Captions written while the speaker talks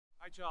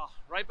All right, y'all,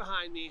 right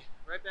behind me,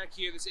 right back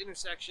here, this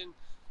intersection,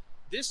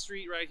 this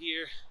street right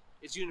here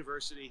is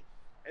University,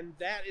 and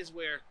that is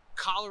where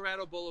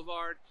Colorado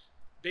Boulevard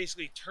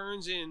basically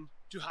turns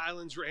into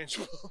Highlands Ranch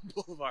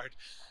Boulevard.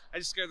 I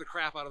just scared the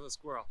crap out of a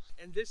squirrel.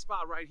 And this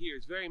spot right here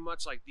is very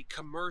much like the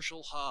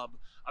commercial hub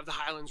of the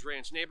Highlands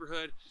Ranch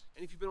neighborhood.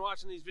 And if you've been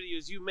watching these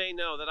videos, you may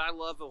know that I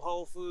love the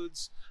Whole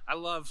Foods. I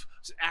love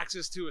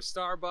access to a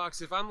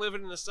Starbucks. If I'm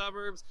living in the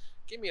suburbs,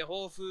 give me a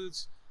Whole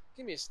Foods.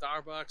 Give me a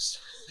Starbucks.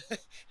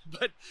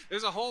 But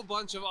there's a whole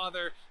bunch of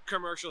other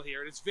commercial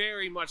here, and it's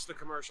very much the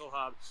commercial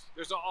hub.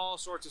 There's all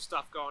sorts of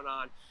stuff going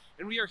on.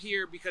 And we are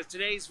here because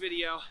today's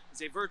video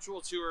is a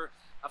virtual tour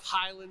of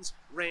Highlands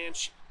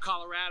Ranch,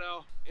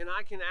 Colorado. And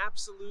I can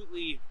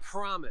absolutely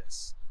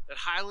promise that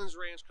Highlands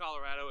Ranch,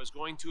 Colorado is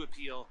going to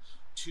appeal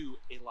to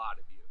a lot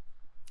of you.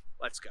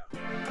 Let's go.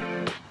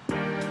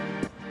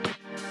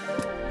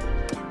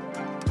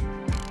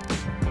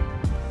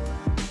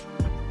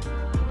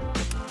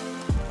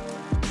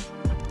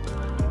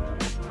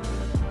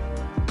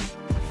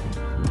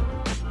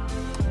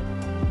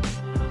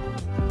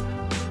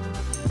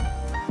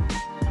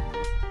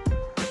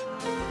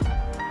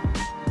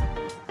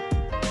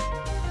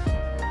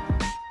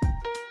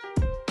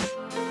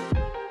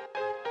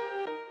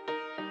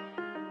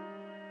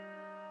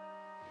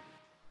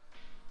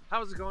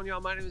 How's it going, y'all?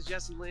 My name is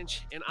Jesse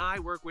Lynch, and I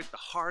work with the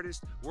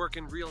hardest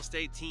working real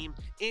estate team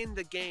in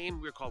the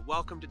game. We're called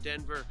Welcome to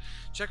Denver.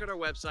 Check out our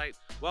website,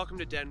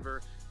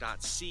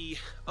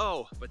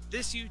 welcometodenver.co. But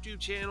this YouTube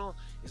channel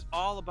is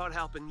all about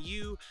helping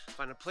you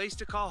find a place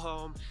to call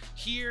home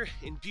here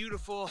in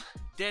beautiful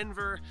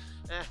Denver,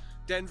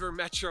 Denver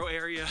metro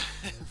area,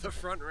 the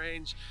Front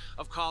Range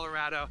of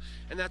Colorado.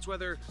 And that's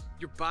whether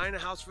you're buying a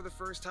house for the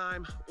first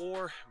time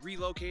or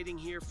relocating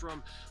here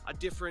from a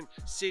different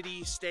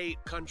city,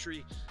 state,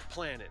 country,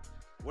 planet.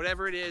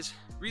 Whatever it is,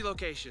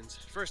 relocations,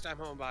 first-time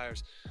home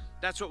buyers,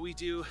 that's what we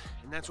do,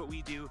 and that's what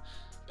we do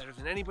better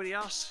than anybody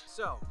else.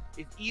 So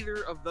if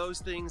either of those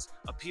things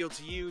appeal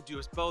to you, do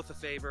us both a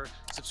favor,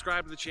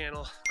 subscribe to the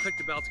channel, click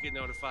the bell to get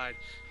notified,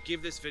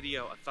 give this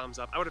video a thumbs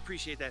up. I would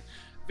appreciate that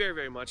very,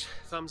 very much.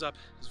 Thumbs up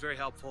is very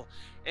helpful.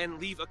 And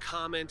leave a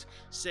comment,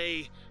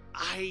 say,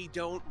 I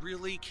don't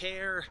really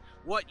care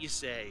what you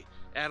say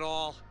at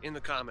all in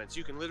the comments.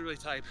 You can literally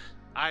type,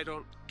 I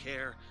don't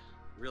care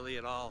really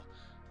at all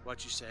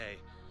what you say,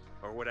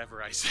 or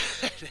whatever I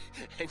said,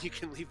 and you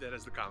can leave that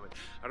as the comment.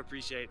 I'd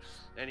appreciate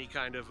any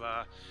kind of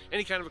a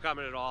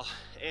comment at all.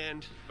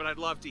 But I'd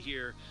love to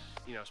hear,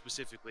 you know,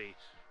 specifically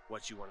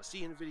what you want to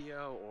see in a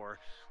video or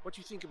what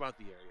you think about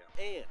the area.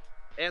 And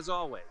as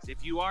always,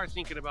 if you are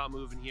thinking about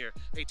moving here,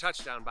 hey,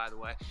 touchdown, by the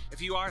way,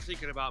 if you are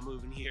thinking about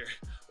moving here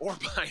or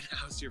buying a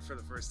house here for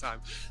the first time,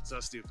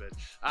 so stupid,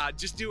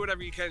 just do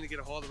whatever you can to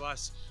get a hold of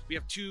us. We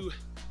have two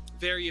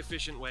very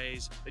efficient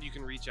ways that you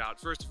can reach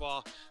out. First of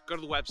all, go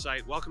to the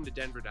website,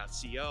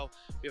 welcometodenver.co.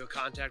 We have a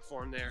contact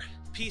form there.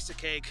 Piece of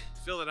cake,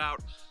 fill it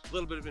out, a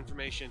little bit of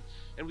information,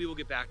 and we will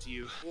get back to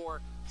you.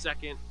 Or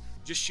second,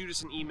 just shoot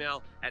us an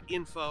email at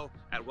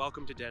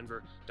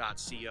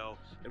info@welcometodenver.co,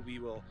 and we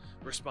will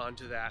respond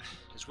to that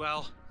as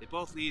well. They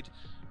both lead to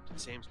the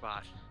same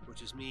spot,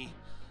 which is me.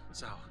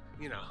 So,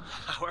 you know,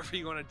 however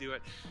you want to do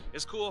it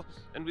is cool,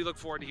 and we look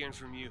forward to hearing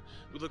from you.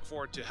 We look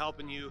forward to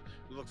helping you.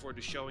 We look forward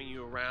to showing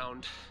you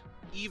around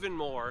even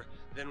more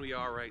than we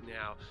are right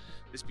now.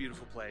 This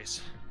beautiful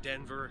place,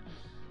 Denver,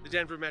 the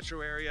Denver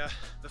metro area,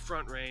 the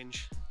Front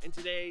Range. And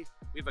today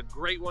we have a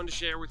great one to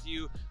share with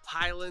you,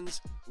 Highlands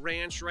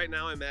Ranch. Right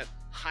now I'm at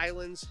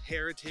Highlands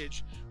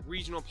Heritage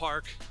Regional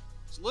Park.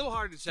 It's a little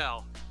hard to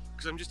tell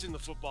because I'm just in the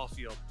football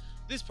field.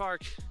 This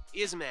park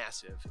is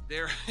massive.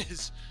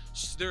 There's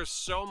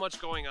so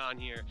much going on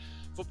here.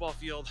 Football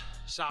field,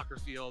 soccer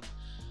field,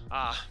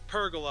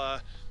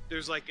 pergola.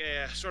 There's like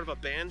a sort of a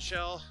band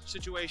shell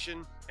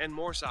situation and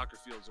more soccer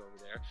fields over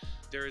there.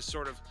 There is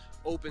sort of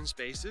open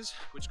spaces,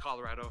 which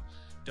Colorado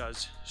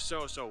does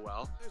so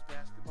well. There's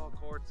basketball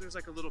courts, there's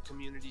like a little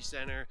community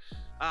center,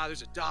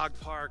 there's a dog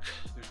park,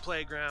 there's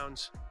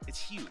playgrounds.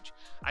 It's huge.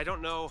 I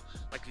don't know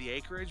like the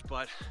acreage,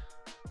 but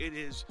it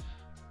is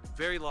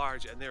very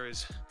large and there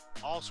is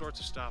all sorts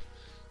of stuff.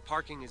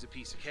 Parking is a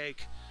piece of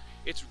cake.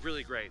 It's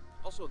really great.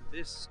 Also,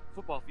 this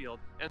football field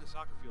and the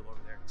soccer field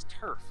over there is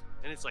turf,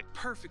 and it's like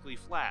perfectly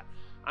flat.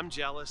 I'm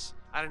jealous.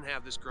 I didn't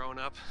have this growing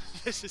up.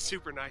 This is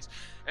super nice.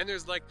 And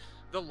there's like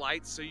the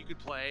lights so you could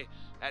play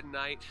at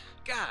night.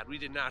 God, we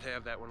did not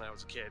have that when I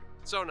was a kid.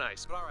 So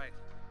nice. But all right,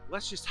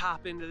 let's just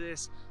hop into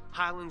this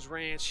Highlands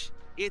Ranch.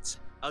 It's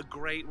a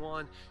great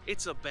one.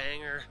 It's a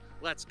banger.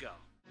 Let's go.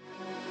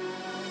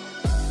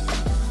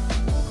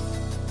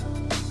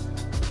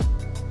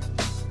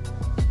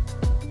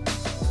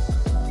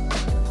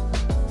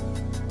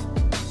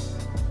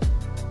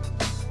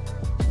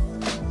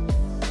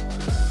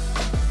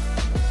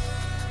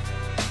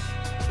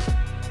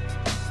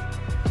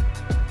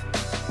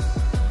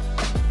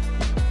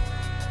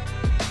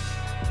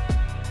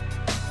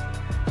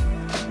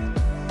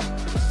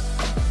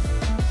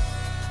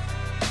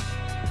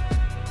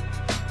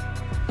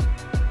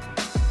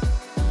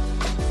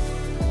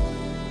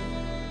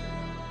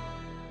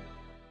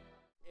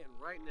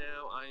 Right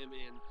now I am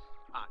in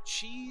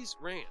Cheese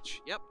Ranch.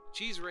 Yep,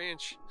 Cheese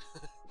Ranch.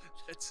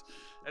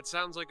 That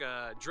sounds like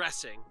a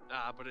dressing,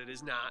 but it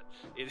is not.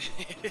 It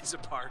is a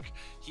park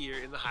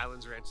here in the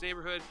Highlands Ranch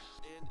neighborhood,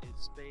 and it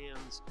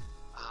spans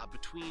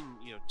between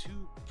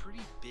two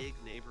pretty big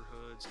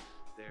neighborhoods.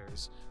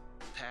 There's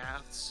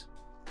paths,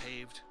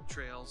 paved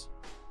trails,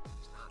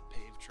 not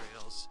paved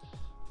trails.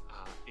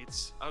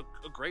 It's a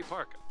great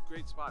park, a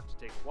great spot to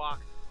take a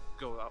walk,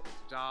 go out with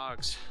the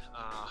dogs,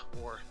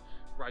 or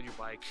ride your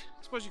bike.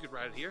 I suppose you could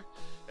ride it here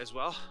as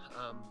well,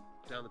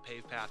 down the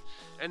paved path.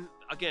 And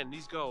again,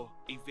 these go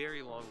a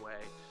very long way.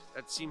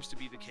 That seems to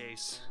be the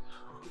case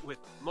with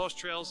most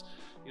trails,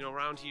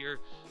 around here.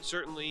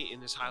 Certainly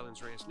in this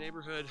Highlands Ranch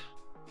neighborhood,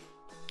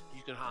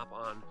 you can hop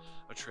on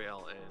a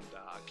trail and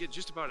get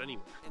just about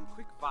anywhere. And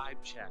quick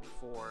vibe check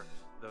for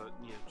the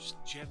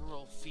just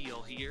general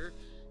feel here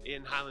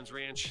in Highlands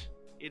Ranch.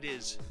 It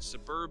is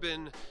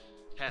suburban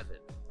heaven.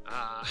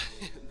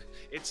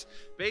 It's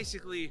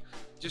basically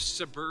just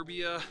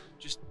suburbia,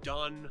 just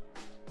done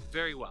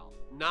very well.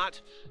 Not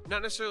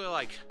necessarily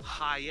like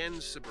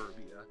high-end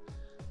suburbia.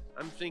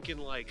 I'm thinking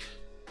like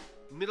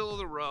middle of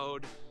the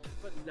road,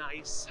 but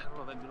nice. I don't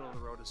know if that middle of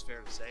the road is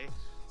fair to say.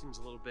 Seems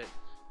a little bit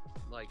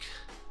like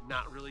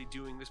not really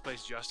doing this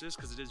place justice,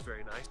 because it is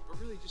very nice. But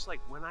really, just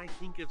like when I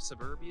think of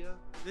suburbia,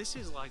 this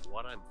is like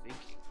what I'm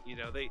thinking.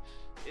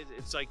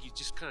 It's like you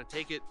just kind of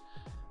take it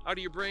out of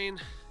your brain.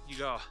 You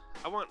go,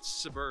 I want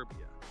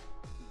suburbia.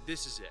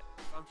 This is it.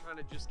 If I'm trying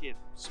to just get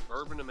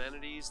suburban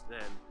amenities, then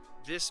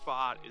this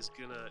spot is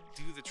gonna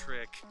do the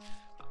trick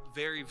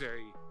very,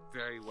 very,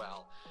 very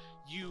well.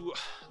 You,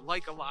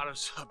 like a lot of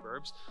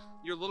suburbs,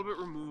 you're a little bit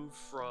removed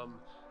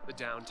from the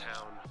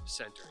downtown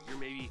center. You're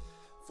maybe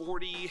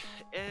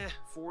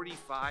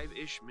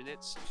 45-ish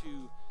minutes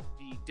to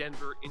the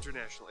Denver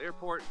International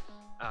Airport.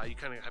 You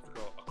kind of have to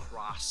go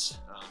across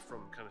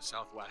from kind of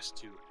southwest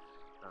to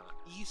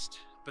east,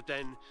 but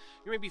then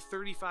you're maybe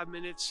 35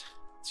 minutes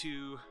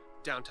to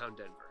downtown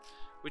Denver,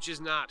 which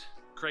is not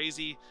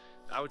crazy.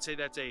 I would say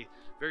that's a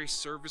very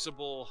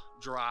serviceable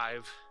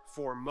drive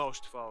for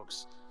most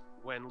folks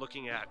when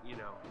looking at,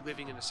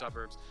 living in the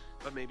suburbs,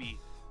 but maybe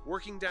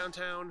working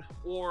downtown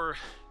or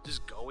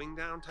just going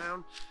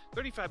downtown.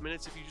 35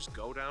 minutes if you just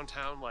go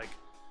downtown like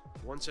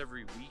once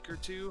every week or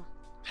two,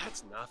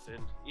 that's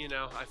nothing.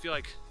 I feel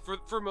like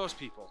for most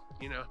people,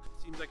 it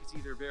seems like it's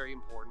either very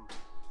important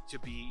to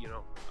be,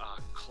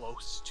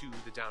 close to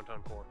the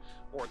downtown core,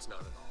 or it's not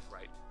at all,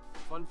 right?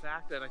 Fun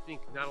fact that I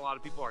think not a lot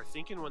of people are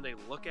thinking when they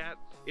look at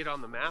it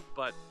on the map,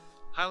 but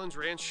Highlands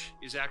Ranch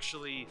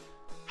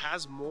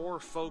has more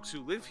folks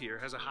who live here,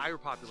 has a higher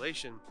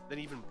population than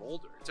even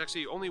Boulder. It's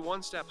actually only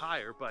one step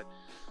higher, but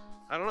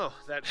I don't know,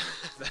 that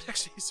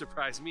actually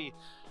surprised me.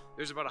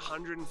 There's about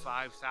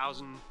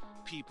 105,000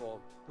 people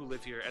who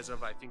live here as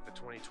of, I think, the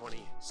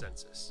 2020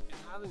 census. And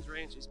Highlands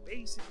Ranch is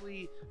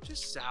basically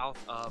just south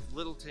of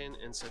Littleton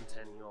and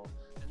Centennial,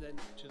 and then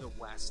to the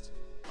west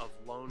of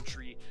Lone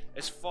Tree.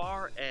 As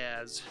far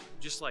as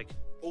just like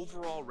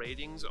overall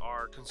ratings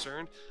are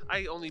concerned,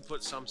 I only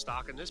put some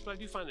stock in this, but I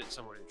do find it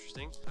somewhat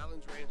interesting.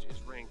 Highlands Ranch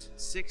is ranked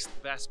 6th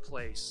best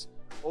place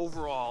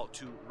overall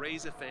to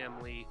raise a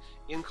family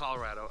in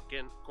Colorado,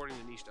 again according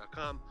to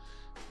niche.com,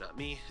 not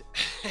me,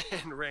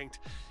 and ranked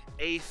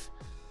 8th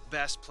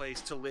best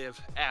place to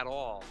live at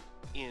all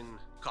in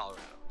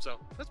Colorado. So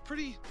that's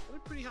pretty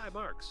high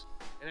marks.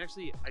 And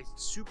actually, I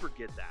super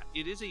get that.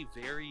 It is a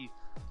very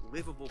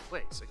livable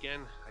place.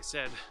 Again, I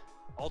said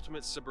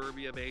ultimate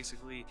suburbia,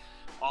 basically,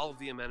 all of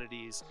the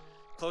amenities,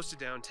 close to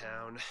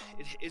downtown.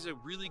 It is a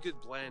really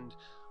good blend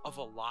of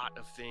a lot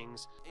of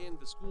things, and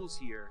the schools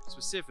here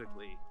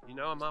specifically,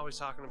 I'm always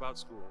talking about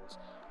schools,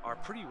 are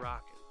pretty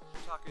rocking.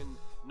 I'm talking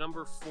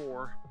number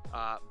 4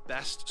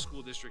 best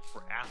school district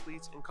for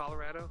athletes in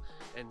Colorado,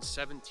 and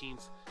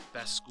 17th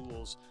best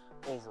schools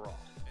overall.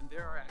 And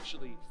there are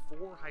actually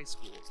 4 high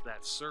schools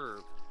that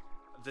serve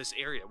this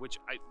area, which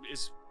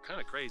is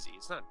kind of crazy.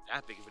 It's not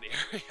that big of an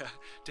area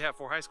to have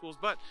 4 high schools,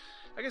 but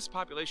I guess a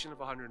population of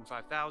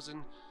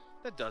 105,000,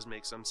 that does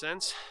make some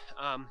sense.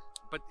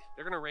 But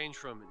they're going to range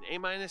from an A-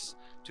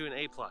 to an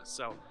A+.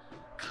 So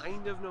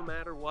kind of no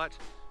matter what,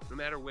 no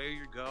matter where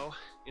you go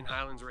in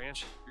Highlands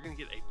Ranch, you're going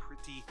to get a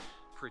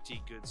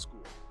pretty good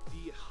school.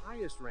 The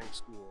highest ranked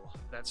school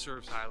that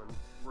serves Highlands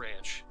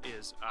Ranch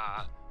is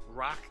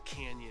Rock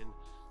Canyon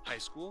High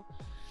School,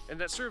 and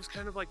that serves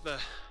kind of like the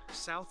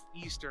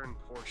southeastern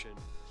portion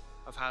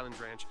of Highlands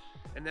Ranch,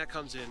 and that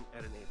comes in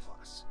at an A+.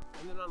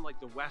 And then on like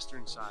the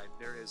western side,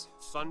 there is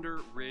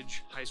Thunder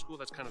Ridge High School,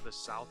 that's kind of the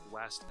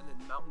southwest, and then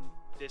Mountain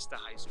Vista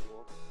High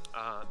School,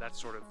 that's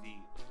sort of the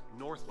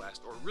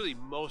northwest, or really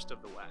most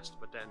of the west,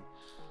 but then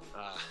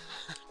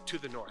to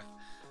the north.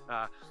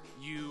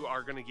 You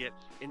are going to get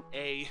an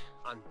A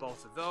on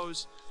both of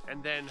those,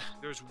 and then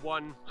there's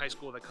one high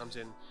school that comes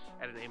in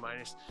at an A-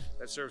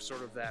 that serves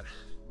sort of that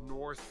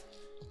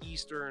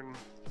northeastern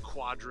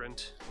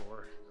quadrant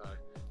or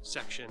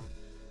section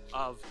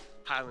of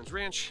Highlands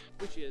Ranch,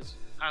 which is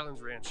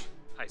Highlands Ranch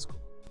High School.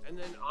 And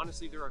then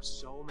honestly, there are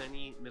so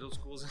many middle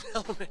schools and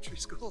elementary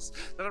schools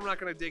that I'm not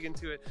going to dig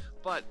into it,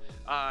 but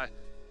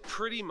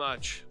pretty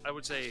much I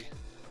would say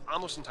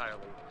almost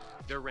entirely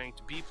they're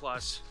ranked B+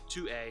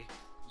 to A,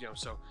 you know,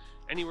 so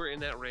anywhere in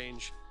that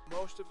range.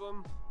 Most of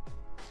them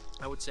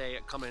I would say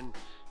come in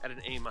at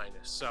an A-.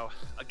 So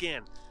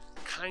again,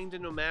 kind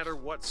of no matter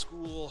what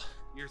school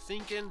you're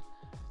thinking,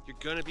 you're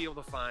going to be able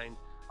to find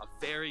a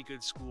very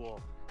good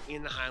school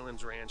in the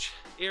Highlands Ranch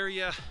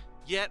area.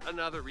 Yet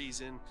another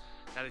reason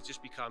that it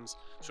just becomes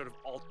sort of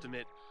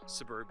ultimate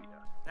suburbia.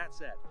 That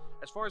said,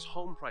 as far as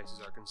home prices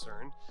are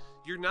concerned,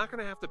 you're not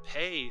going to have to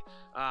pay,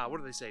 what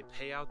do they say,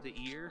 pay out the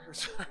ear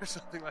or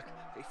something like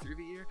that, pay through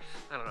the ear?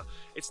 I don't know.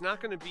 It's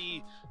not going to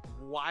be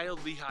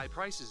wildly high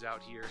prices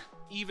out here,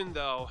 even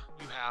though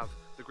you have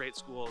the great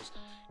schools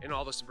and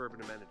all the suburban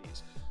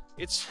amenities.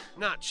 It's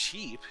not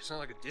cheap, it's not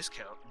like a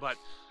discount, but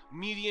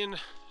median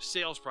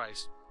sales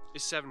price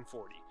is $740.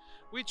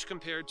 Which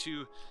compared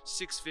to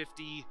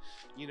 $650,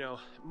 you know,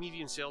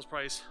 median sales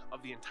price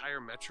of the entire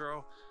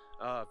metro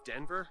of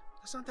Denver,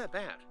 that's not that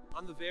bad.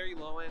 On the very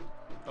low end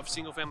of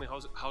single family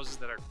houses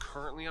that are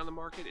currently on the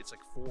market, it's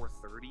like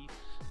 $430.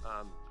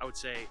 I would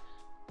say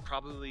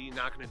probably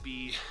not going to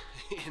be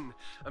in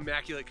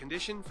immaculate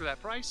condition for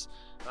that price,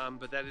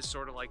 but that is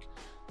sort of like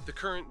the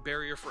current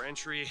barrier for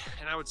entry.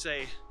 And I would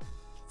say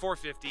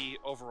 $450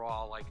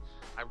 overall. Like,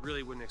 I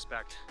really wouldn't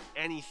expect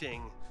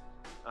anything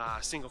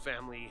single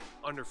family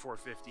under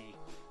 $450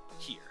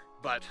 here.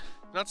 But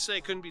not to say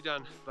it couldn't be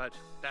done, but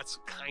that's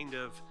kind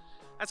of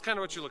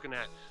what you're looking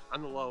at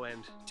on the low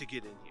end to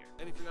get in here.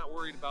 And if you're not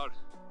worried about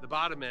the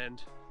bottom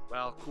end,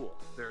 well, cool.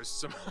 There's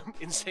some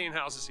insane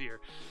houses here.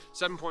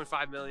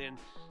 7.5 million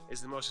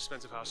is the most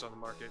expensive house on the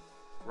market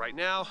right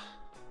now.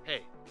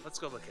 Hey, let's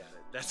go look at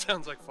it. That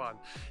sounds like fun.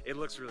 It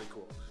looks really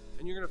cool.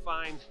 And you're gonna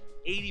find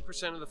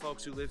 80% of the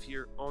folks who live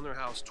here own their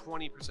house,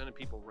 20% of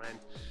people rent.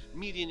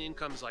 Median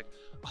income is like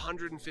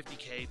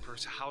 $150K per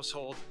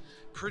household.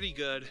 Pretty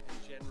good.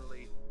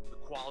 Generally, the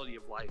quality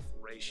of life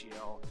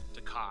ratio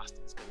to cost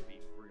is gonna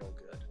be real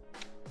good.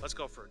 Let's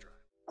go for a drive.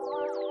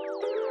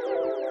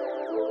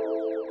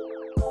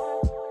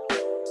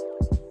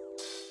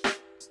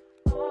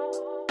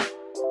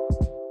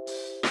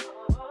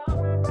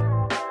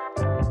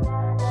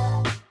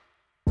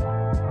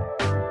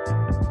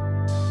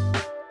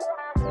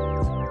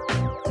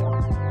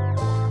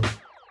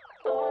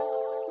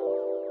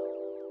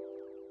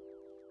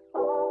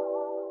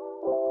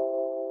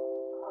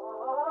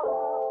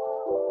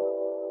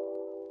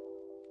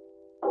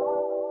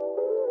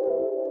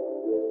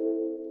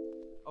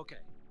 Okay,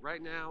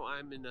 right now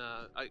I'm in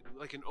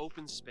like an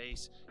open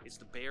space. It's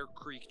the Bear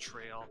Creek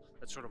Trail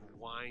that sort of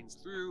winds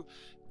through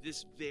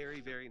this very,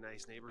 very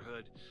nice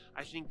neighborhood.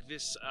 I think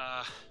this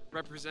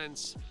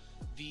represents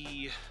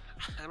the,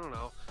 I don't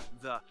know,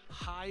 the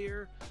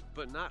higher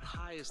but not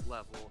highest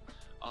level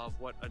of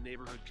what a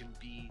neighborhood can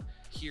be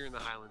here in the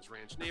Highlands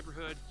Ranch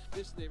neighborhood.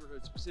 This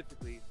neighborhood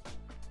specifically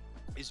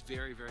is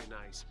very, very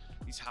nice.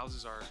 These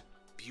houses are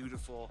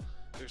beautiful.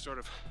 They're sort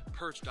of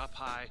perched up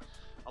high.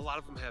 A lot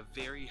of them have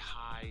very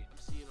high, I'm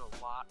seeing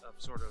a lot of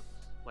sort of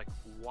like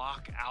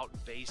walk-out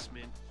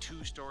basement,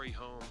 two-story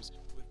homes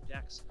with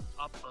decks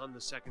up on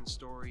the second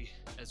story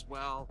as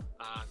well,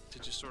 to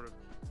just sort of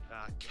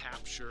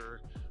capture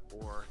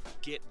or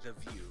get the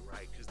view,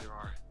 right? Because there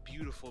are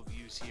beautiful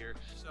views here.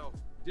 So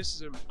this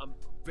is a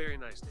very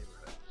nice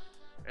neighborhood.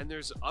 And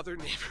there's other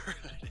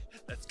neighborhood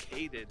that's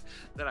gated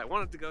that I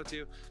wanted to go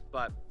to,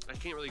 but I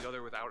can't really go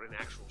there without an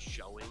actual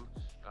showing.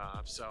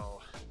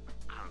 So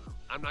I don't know.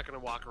 I'm not going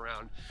to walk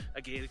around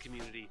a gated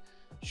community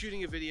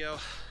shooting a video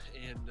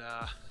and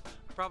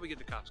probably get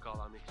the cops called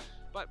on me.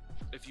 But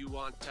if you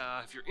want,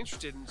 if you're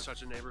interested in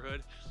such a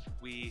neighborhood,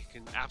 we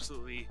can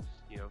absolutely,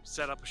 you know,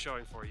 set up a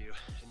showing for you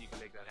and you can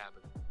make that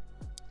happen.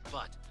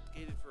 But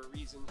gated for a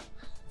reason.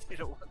 They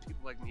don't want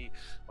people like me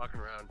walking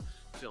around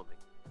filming.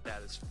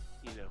 That is,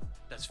 you know,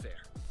 that's fair.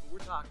 But we're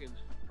talking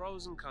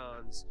pros and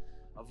cons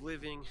of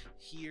living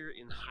here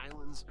in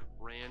Highlands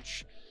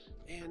Ranch.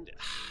 And,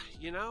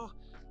 you know,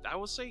 I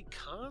will say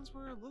cons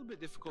were a little bit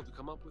difficult to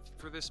come up with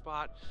for this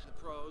spot. The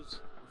pros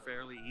were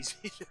fairly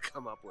easy to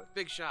come up with.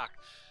 Big shock.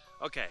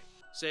 Okay,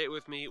 say it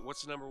with me.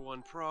 What's the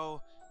 #1 pro?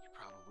 You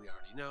probably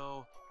already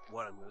know.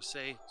 What I'm going to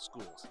say,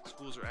 schools.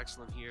 Schools are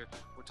excellent here.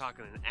 We're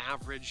talking an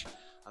average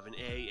of an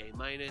A, A-.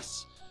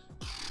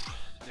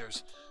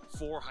 There's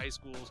 4 high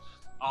schools,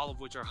 all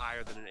of which are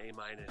higher than an A-,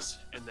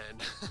 and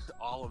then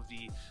all of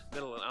the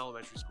middle and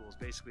elementary schools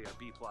basically are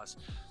B+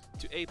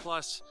 to A+.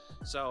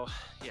 So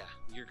yeah,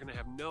 you're gonna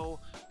have no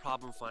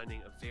problem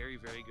finding a very,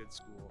 very good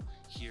school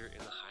here in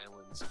the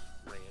Highlands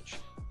Ranch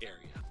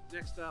area.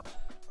 Next up,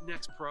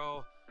 next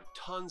pro,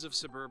 tons of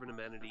suburban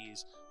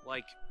amenities,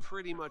 like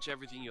pretty much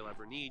everything you'll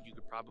ever need. You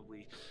could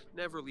probably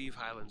never leave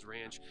Highlands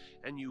Ranch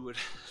and you would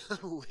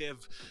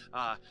live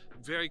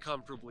very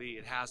comfortably.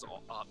 It has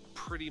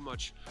pretty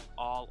much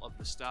all of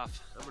the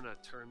stuff. I'm gonna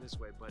turn this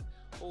way, but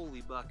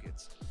holy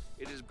buckets,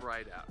 it is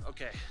bright out.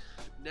 Okay,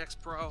 next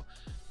pro,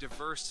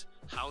 diverse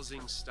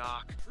housing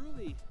stock.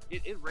 Truly,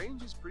 it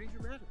ranges pretty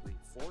dramatically.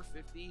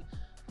 $450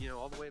 you know,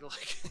 all the way to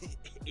like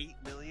 8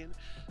 million.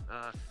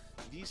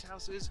 These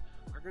houses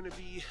are going to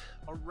be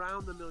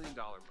around the $1 million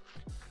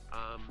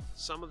mark.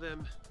 Some of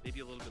them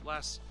maybe a little bit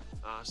less,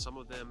 some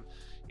of them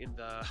in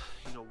the,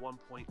 you know,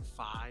 $1.5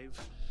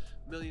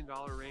 million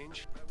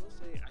range. But I will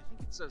say, I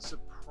think it's a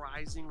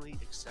surprisingly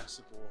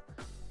accessible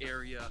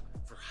area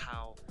for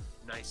how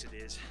nice it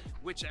is,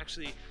 which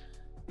actually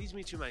leads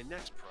me to my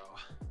next pro,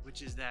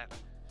 which is that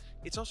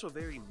it's also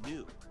very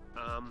new.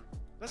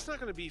 That's not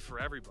going to be for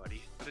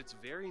everybody, but it's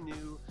very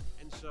new,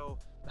 and so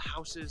the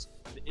houses,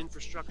 the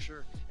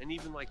infrastructure, and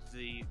even like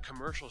the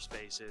commercial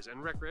spaces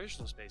and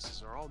recreational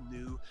spaces are all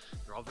new.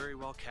 They're all very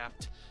well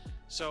kept.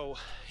 So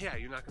yeah,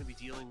 you're not going to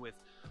be dealing with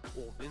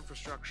old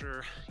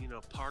infrastructure, you know,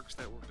 parks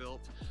that were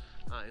built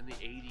in the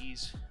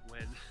 80s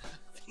when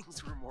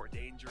things were more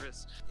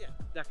dangerous. Yeah,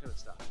 that kind of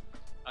stuff.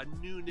 A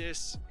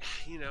newness,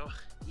 you know,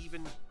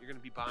 even you're going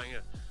to be buying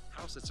a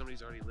house that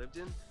somebody's already lived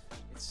in,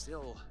 it's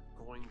still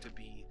going to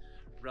be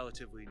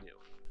relatively new.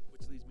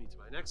 Which leads me to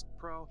my next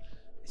pro,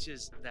 which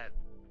is that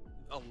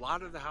a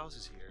lot of the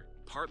houses here,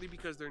 partly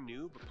because they're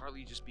new, but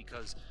partly just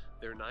because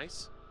they're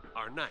nice,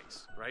 are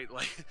nice, right?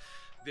 Like,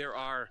 there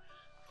are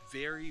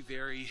very,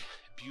 very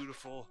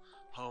beautiful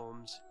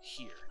homes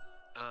here.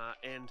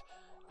 And,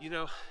 you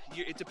know,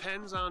 it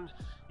depends on,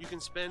 you can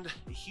spend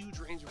a huge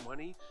range of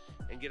money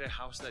and get a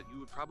house that you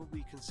would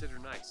probably consider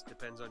nice.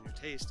 Depends on your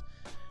taste,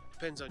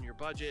 depends on your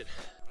budget.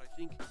 But I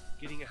think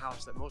getting a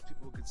house that most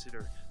people would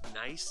consider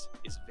nice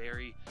is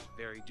very,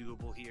 very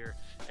doable here.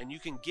 And you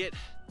can get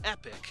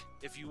epic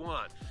if you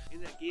want.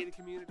 In that gated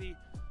community,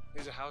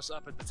 there's a house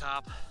up at the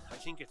top. I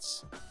think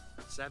it's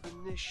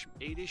 7-ish,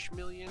 8-ish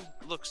million.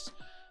 It looks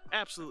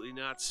absolutely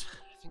nuts.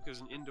 I think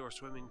there's an indoor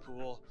swimming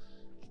pool.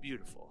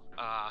 Beautiful.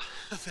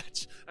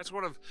 That's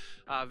one of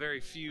very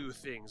few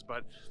things,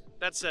 but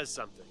that says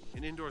something.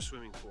 An indoor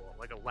swimming pool,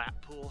 like a lap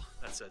pool,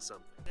 that says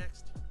something.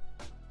 Next,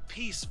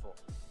 peaceful.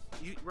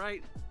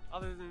 Right?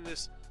 Other than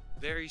this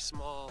very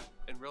small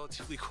and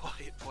relatively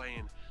quiet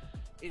plain,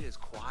 it is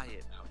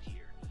quiet out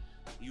here.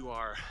 You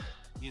are,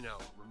 you know,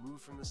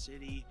 removed from the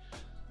city.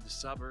 The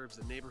suburbs,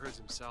 the neighborhoods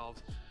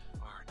themselves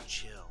are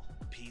chill,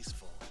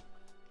 peaceful.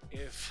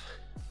 If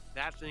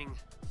that thing,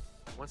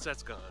 once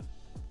that's gone,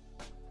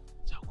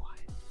 so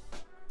quiet.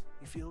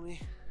 You feel me?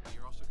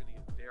 You're also going to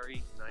get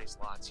very nice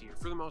lots here.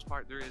 For the most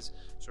part, there is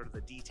sort of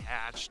the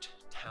detached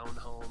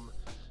townhome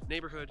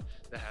neighborhood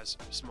that has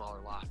smaller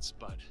lots,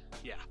 but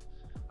yeah,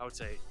 I would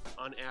say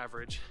on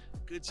average,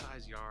 good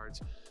sized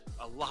yards,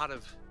 a lot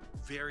of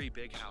very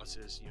big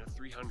houses, you know,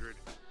 300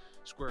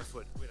 square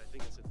foot. Wait, I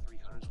think I said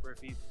 300 square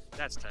feet.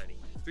 That's tiny.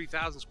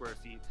 3,000 square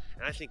feet.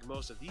 And I think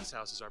most of these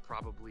houses are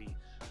probably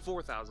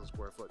 4,000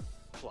 square foot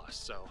plus.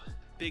 So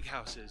big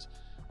houses,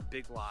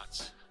 big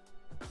lots,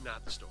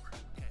 not the store.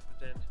 Okay,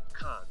 but then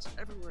cons.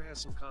 Everywhere has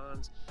some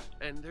cons,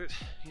 and there,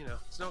 you know,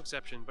 it's no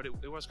exception, but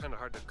it was kind of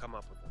hard to come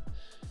up with them.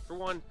 For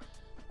one,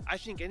 I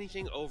think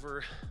anything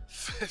over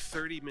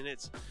 30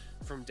 minutes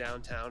from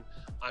downtown,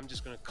 I'm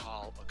just gonna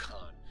call a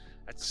con.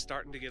 That's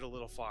starting to get a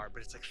little far,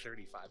 but it's like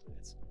 35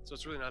 minutes. So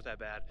it's really not that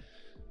bad.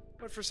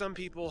 But for some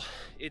people,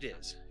 it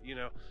is. You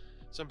know,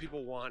 some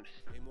people want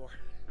a more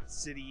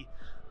city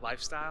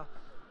lifestyle,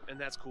 and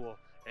that's cool.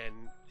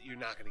 And you're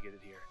not gonna get it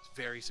here. It's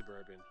very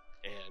suburban,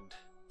 and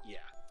yeah.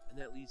 And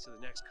that leads to the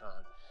next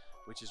con,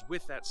 which is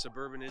with that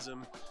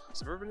suburbanism.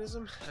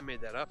 Suburbanism? I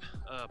made that up.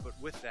 But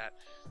with that,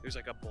 there's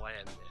like a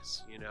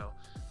blandness, you know?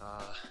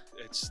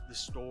 It's the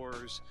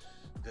stores,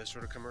 the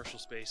sort of commercial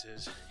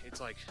spaces. It's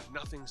like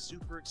nothing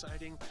super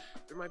exciting.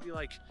 There might be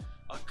like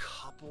a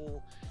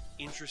couple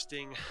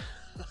interesting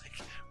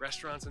like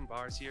restaurants and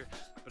bars here,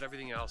 but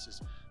everything else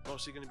is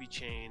mostly going to be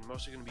chain,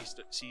 mostly going to be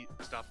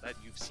stuff that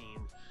you've seen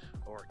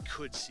or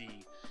could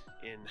see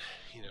in,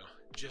 you know,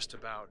 just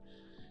about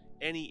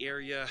any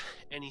area,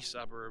 any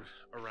suburb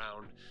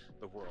around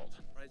the world,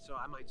 right? So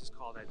I might just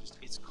call that just,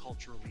 it's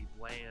culturally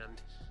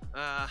bland,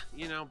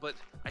 you know, but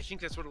I think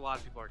that's what a lot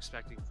of people are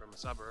expecting from a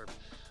suburb.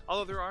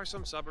 Although there are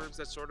some suburbs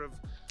that sort of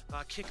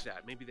kick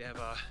that. Maybe they have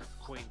a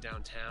quaint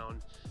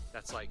downtown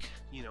that's like,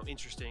 you know,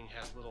 interesting,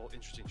 has little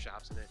interesting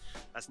shops in it.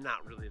 That's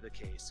not really the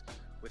case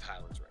with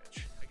Highlands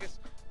Ranch. I guess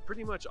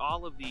pretty much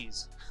all of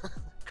these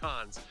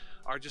cons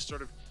are just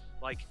sort of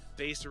like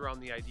based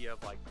around the idea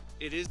of like,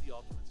 it is the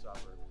ultimate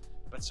suburb.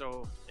 But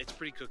so it's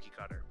pretty cookie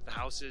cutter. The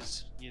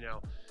houses, you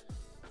know,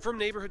 from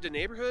neighborhood to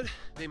neighborhood,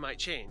 they might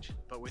change,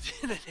 but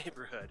within a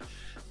neighborhood,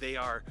 they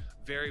are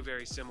very,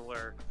 very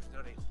similar. There's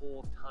not a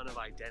whole ton of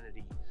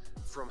identity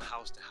from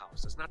house to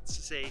house. That's not to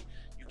say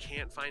you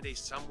can't find a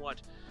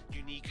somewhat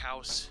unique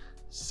house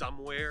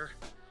somewhere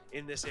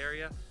in this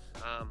area,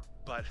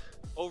 but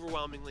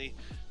overwhelmingly,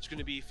 it's going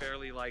to be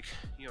fairly like,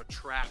 you know,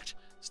 tract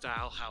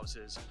style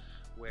houses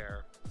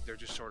where they're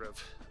just sort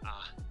of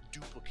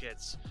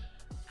duplicates,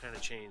 kind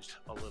of changed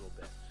a little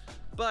bit.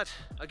 But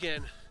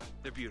again,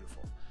 they're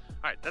beautiful.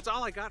 All right, that's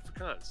all I got for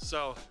cons.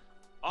 So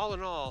all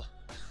in all,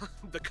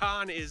 the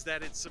con is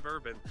that it's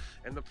suburban,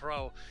 and the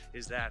pro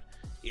is that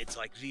it's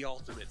like the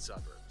ultimate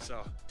suburb.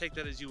 So take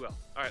that as you will.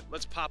 All right,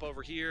 let's pop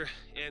over here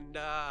and,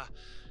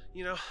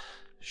 you know,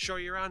 show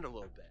you around a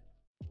little bit.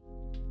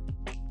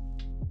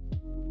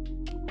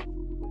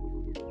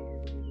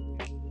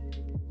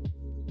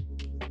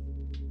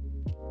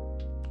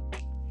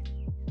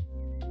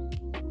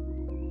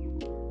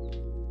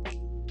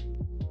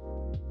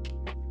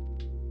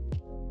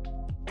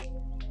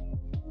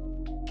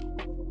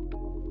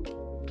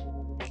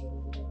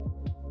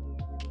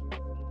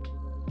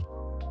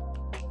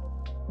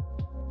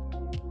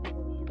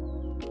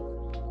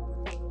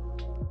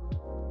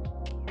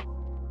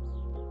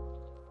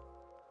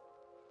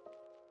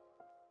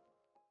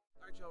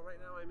 Right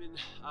now I'm in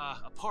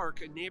a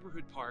park, a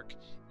neighborhood park,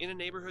 in a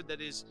neighborhood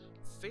that is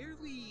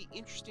fairly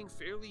interesting,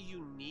 fairly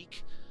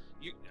unique.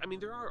 I mean,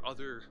 there are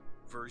other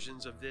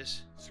versions of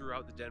this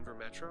throughout the Denver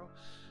metro,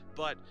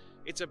 but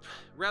it's a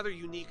rather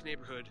unique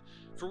neighborhood,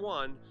 for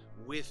one,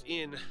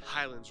 within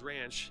Highlands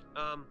Ranch,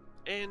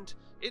 and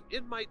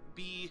it might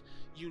be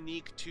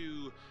unique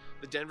to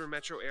the Denver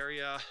metro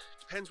area,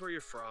 depends where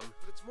you're from,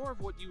 but it's more of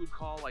what you would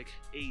call like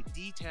a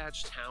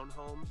detached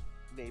townhome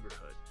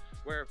neighborhood,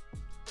 where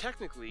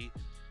technically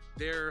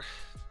they're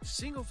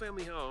single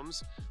family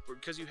homes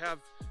because you have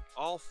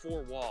all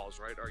four walls,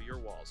 right, are your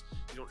walls.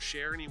 You don't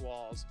share any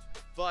walls,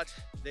 but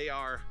they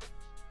are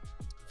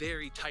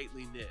very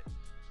tightly knit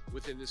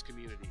within this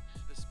community.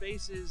 The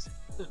spaces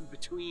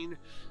between,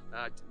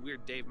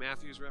 weird Dave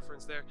Matthews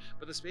reference there,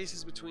 but the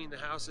spaces between the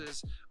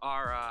houses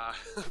are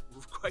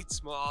quite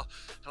small.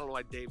 I don't know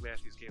why Dave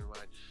Matthews came to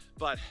mind,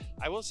 but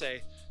I will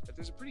say that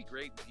there's a pretty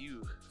great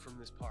view from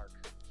this park.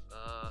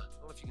 I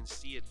don't know if you can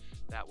see it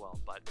that well,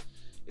 but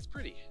it's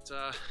pretty.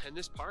 And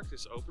this park,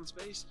 this open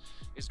space,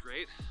 is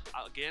great.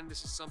 Again,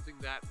 this is something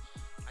that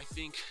I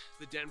think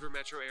the Denver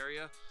metro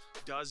area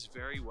does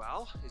very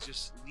well, is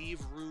just leave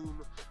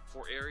room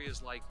for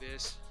areas like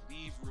this,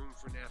 leave room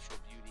for natural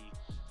beauty.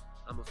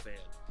 I'm a fan.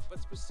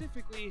 But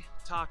specifically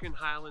talking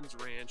Highlands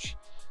Ranch,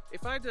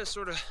 if I had to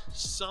sort of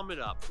sum it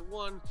up, for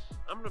one,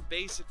 I'm gonna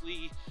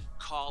basically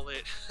call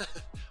it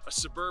a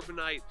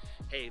suburbanite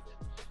haven.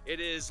 It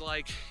is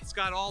like, it's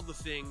got all the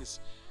things,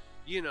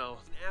 you know,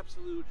 an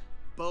absolute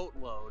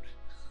boatload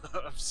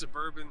of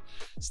suburban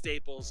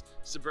staples,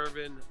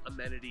 suburban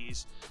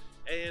amenities,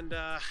 and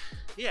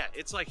yeah,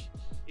 it's like,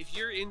 if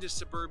you're into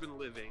suburban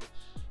living,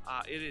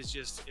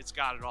 it's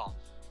got it all.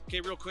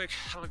 Okay, real quick,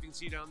 I don't know if you can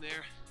see down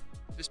there,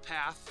 this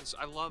path,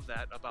 I love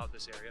that about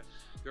this area.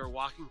 There are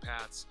walking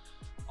paths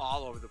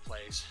all over the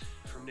place,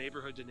 from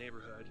neighborhood to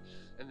neighborhood,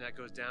 and that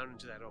goes down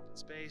into that open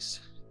space.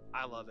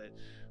 I love it,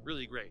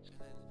 really great. And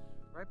then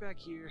right back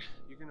here,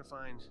 you're gonna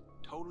find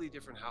totally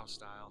different house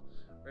style.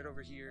 Right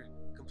over here,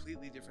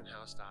 completely different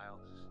house style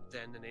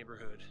than the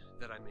neighborhood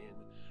that I'm in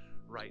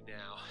right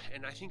now.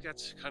 And I think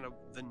that's kind of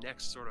the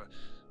next sort of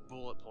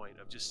bullet point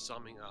of just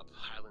summing up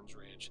Highlands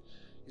Ranch,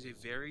 is a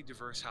very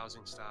diverse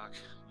housing stock.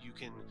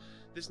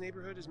 This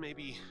neighborhood is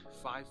maybe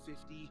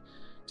 550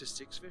 to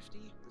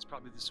 650. That's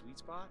probably the sweet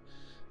spot.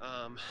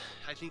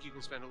 I think you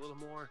can spend a little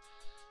more.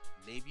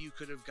 Maybe you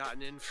could have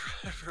gotten in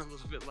for a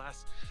little bit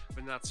less,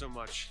 but not so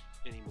much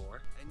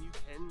anymore. And you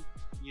can,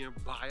 you know,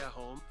 buy a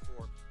home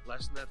for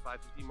less than that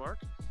 550 mark.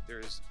 There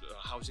is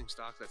a housing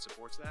stock that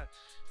supports that,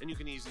 and you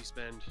can easily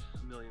spend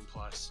 $1 million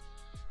plus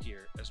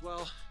here as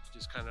well.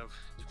 Just kind of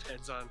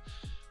depends on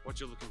what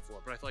you're looking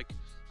for. But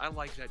I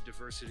like that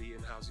diversity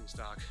in housing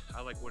stock.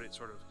 I like what it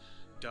sort of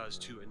does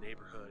to a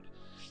neighborhood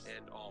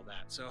and all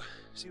that. So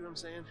see what I'm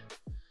saying?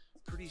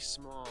 Pretty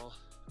small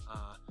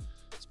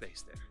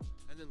space there.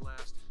 And then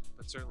last,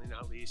 but certainly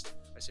not least,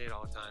 I say it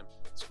all the time,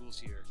 schools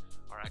here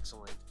are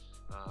excellent.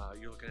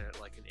 You're looking at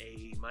like an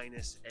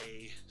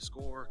A-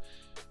 score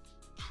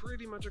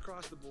pretty much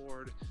across the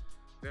board.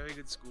 Very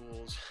good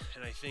schools,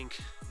 and I think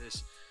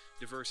this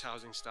diverse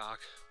housing stock,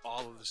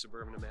 all of the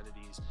suburban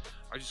amenities,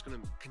 are just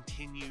going to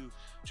continue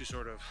to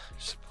sort of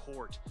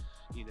support,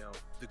 you know,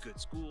 the good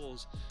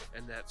schools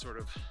and that sort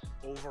of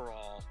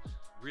overall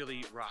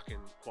really rockin'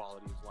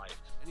 quality of life.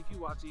 And if you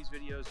watch these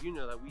videos, you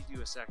know that we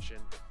do a section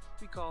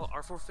we call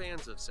our For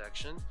Fans Of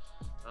section,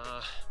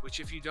 which,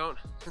 if you don't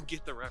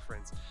get the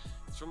reference,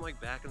 it's from like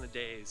back in the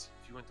days.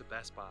 If you went to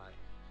Best Buy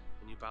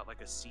and you bought like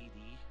a CD,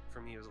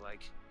 for me it was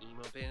like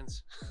emo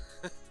bands,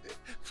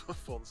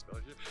 full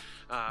disclosure,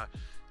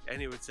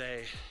 and it would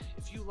say,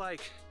 if you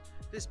like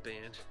this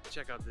band,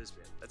 check out this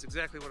band. That's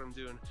exactly what I'm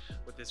doing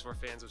with this For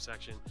Fans Of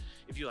section.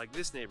 If you like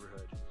this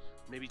neighborhood,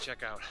 maybe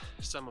check out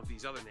some of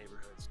these other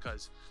neighborhoods,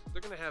 because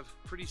they're going to have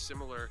pretty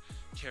similar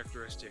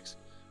characteristics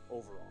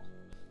overall.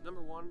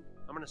 Number one,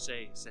 I'm going to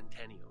say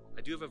Centennial.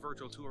 I do have a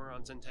virtual tour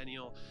on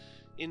Centennial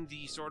in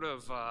the sort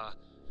of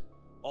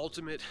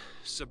ultimate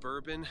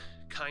suburban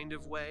kind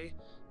of way.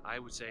 I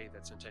would say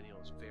that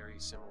Centennial is very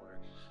similar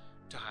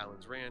to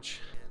Highlands Ranch,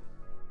 and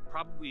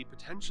probably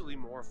potentially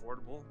more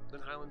affordable than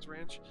Highlands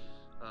Ranch,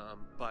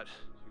 but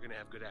you're going to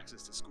have good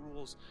access to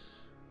schools,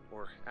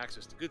 or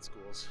access to good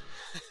schools,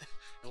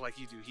 like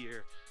you do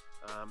here.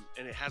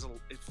 And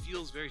it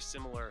feels very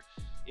similar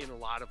in a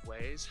lot of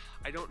ways.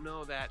 I don't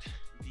know that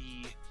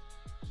the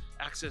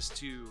access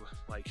to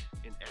like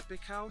an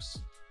Epic house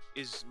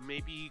is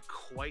maybe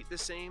quite the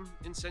same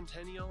in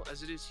Centennial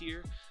as it is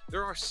here.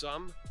 There are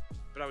some,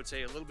 but I would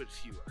say a little bit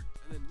fewer.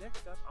 And And then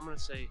next up, I'm gonna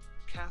say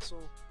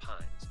Castle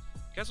Pines.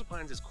 Castle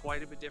Pines is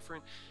quite a bit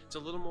different. It's a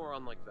little more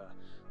on like the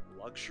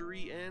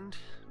luxury end,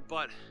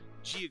 but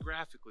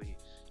geographically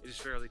it is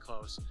fairly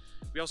close.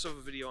 We also have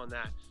a video on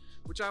that,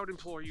 which I would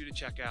implore you to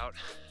check out.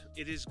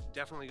 It is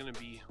definitely going to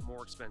be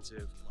more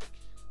expensive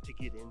to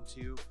get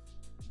into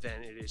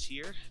than it is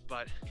here,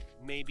 but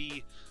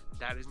maybe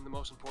that isn't the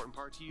most important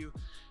part to you,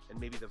 and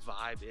maybe the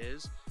vibe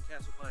is.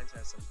 Castle Pines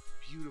has some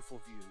beautiful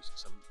views,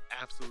 some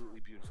absolutely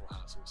beautiful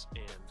houses,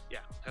 and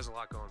yeah, has a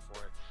lot going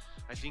for it.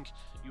 I think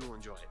you will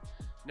enjoy it.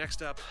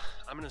 Next up,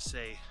 I'm gonna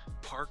say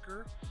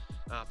Parker.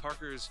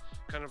 Parker's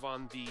kind of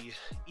on the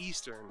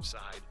eastern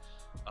side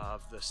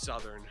of the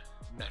southern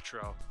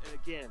metro. And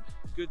again,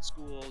 good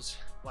schools,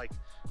 like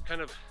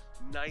kind of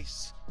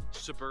nice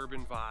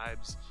suburban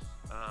vibes,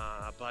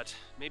 but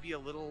maybe a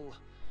little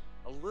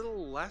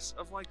less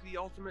of like the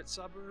ultimate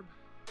suburb,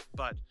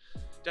 but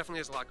definitely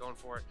has a lot going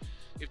for it.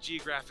 If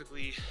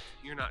geographically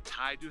you're not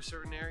tied to a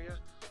certain area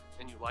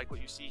and you like what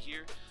you see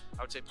here,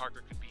 I would say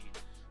Parker could be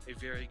a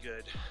very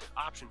good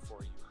option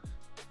for you.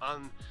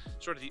 On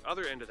sort of the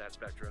other end of that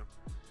spectrum,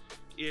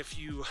 if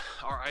you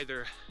are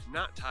either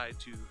not tied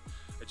to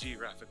a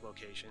geographic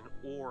location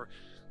or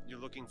you're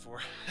looking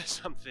for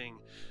something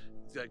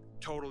like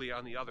totally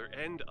on the other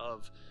end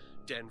of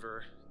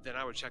Denver, then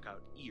I would check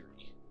out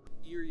Erie.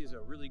 Erie is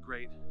a really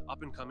great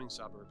up-and-coming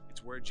suburb.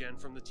 It's where Jen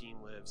from the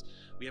team lives.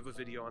 We have a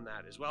video on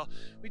that as well.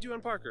 We do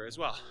on Parker as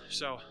well.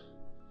 So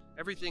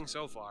everything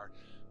so far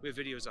we have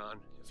videos on.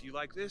 If you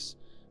like this,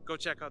 go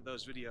check out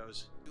those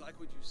videos. If you like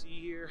what you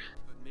see here,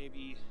 but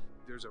maybe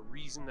there's a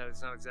reason that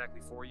it's not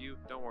exactly for you,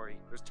 don't worry.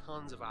 There's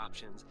tons of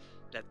options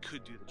that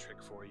could do the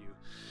trick for you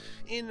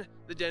in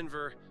the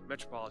Denver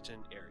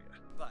metropolitan area.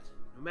 But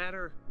no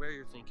matter where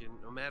you're thinking,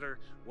 no matter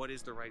what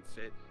is the right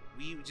fit,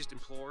 we just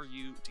implore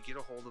you to get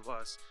a hold of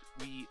us.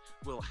 We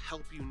will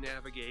help you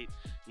navigate,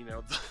 you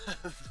know,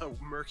 the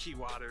murky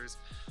waters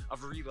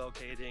of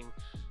relocating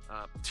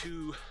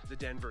to the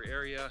Denver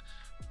area.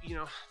 You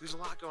know, there's a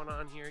lot going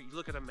on here. You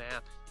look at a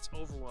map, it's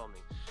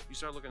overwhelming. You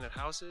start looking at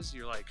houses,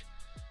 you're like,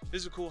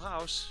 this is a cool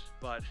house,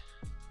 but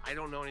I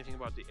don't know anything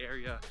about the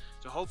area.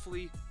 So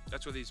hopefully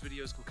that's where these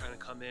videos can kind of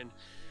come in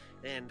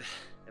and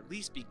at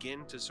least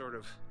begin to sort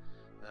of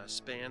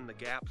span the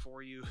gap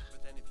for you.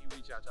 But then if you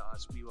reach out to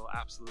us, we'll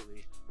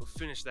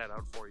finish that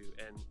out for you.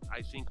 And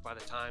I think by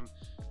the time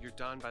you're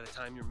done, by the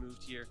time you're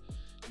moved here,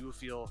 you will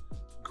feel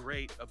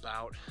great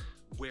about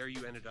where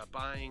you ended up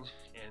buying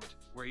and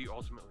where you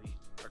ultimately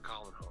are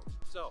calling home.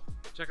 So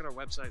check out our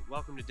website,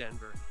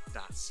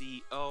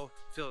 welcometodenver.co,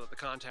 fill out the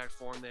contact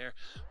form there,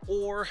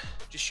 or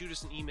just shoot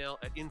us an email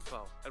at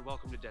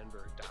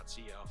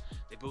info@welcometodenver.co.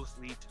 They both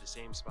lead to the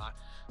same spot.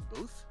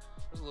 Both?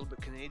 That was a little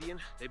bit Canadian.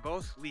 They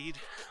both lead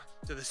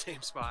to the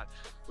same spot,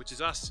 which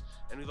is us,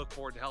 and we look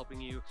forward to helping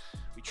you.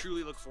 We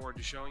truly look forward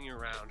to showing you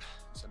around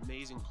this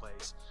amazing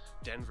place,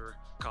 Denver,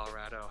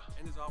 Colorado.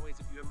 And as always,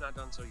 if you have not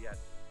done so yet,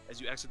 as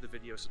you exit the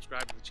video,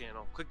 subscribe to the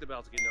channel, click the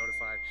bell to get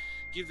notified,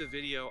 give the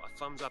video a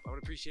thumbs up. I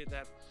would appreciate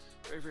that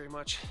very, very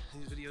much.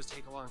 These videos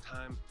take a long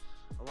time,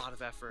 a lot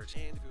of effort,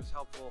 and if it was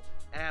helpful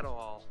at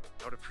all,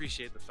 I would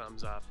appreciate the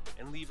thumbs up,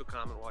 and leave a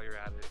comment while you're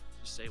at it.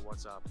 Just say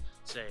what's up,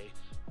 say,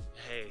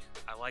 hey,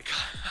 I like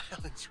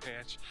Highlands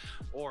Ranch,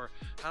 or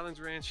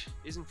Highlands Ranch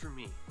isn't for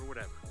me, or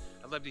whatever.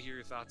 I'd love to hear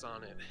your thoughts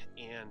on it,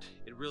 and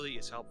it really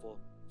is helpful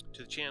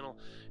to the channel,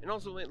 and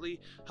ultimately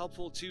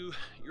helpful to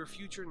your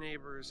future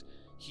neighbors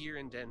here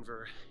in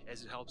Denver,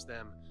 as it helps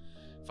them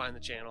find the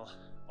channel,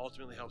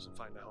 ultimately helps them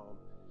find a home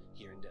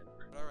here in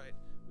Denver. All right,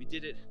 we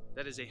did it.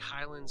 That is a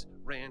Highlands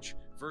Ranch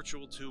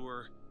virtual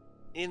tour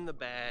in the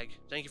bag.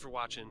 Thank you for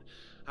watching.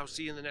 I'll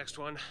see you in the next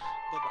one.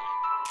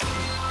 Bye-bye.